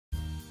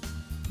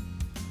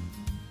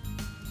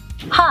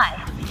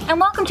Hi, and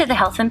welcome to the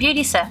Health and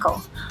Beauty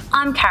Circle.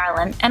 I'm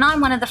Carolyn, and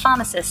I'm one of the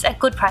pharmacists at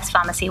Good Price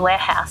Pharmacy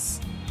Warehouse.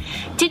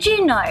 Did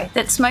you know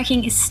that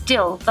smoking is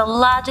still the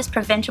largest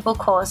preventable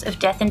cause of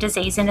death and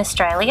disease in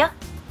Australia?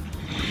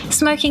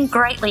 Smoking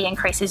greatly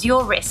increases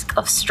your risk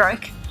of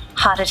stroke,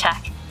 heart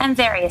attack, and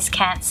various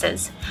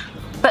cancers.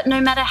 But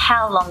no matter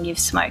how long you've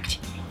smoked,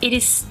 it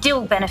is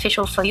still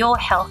beneficial for your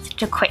health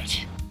to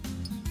quit.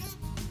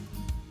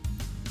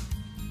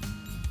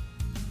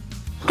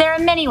 There are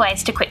many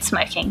ways to quit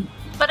smoking,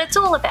 but it's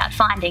all about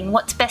finding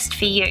what's best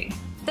for you.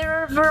 There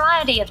are a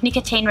variety of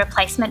nicotine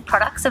replacement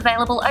products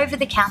available over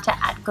the counter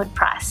at Good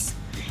Price.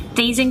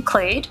 These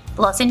include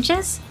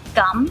lozenges,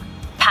 gum,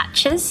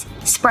 patches,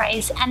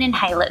 sprays, and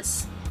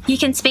inhalers. You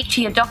can speak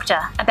to your doctor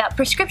about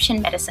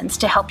prescription medicines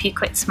to help you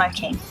quit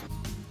smoking.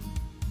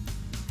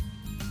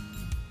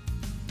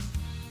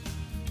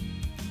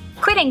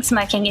 Quitting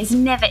smoking is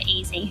never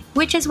easy,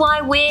 which is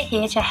why we're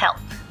here to help.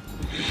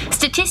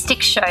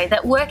 Statistics show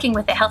that working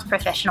with a health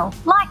professional,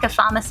 like a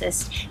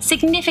pharmacist,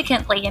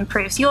 significantly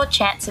improves your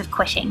chance of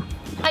quitting.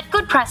 At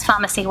Good Price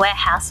Pharmacy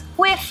Warehouse,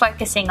 we're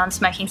focusing on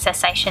smoking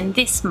cessation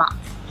this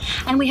month,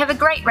 and we have a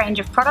great range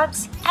of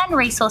products and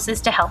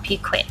resources to help you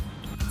quit.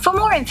 For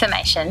more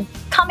information,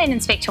 come in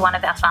and speak to one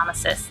of our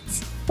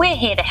pharmacists. We're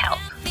here to help.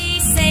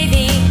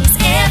 Savings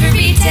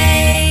every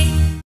day.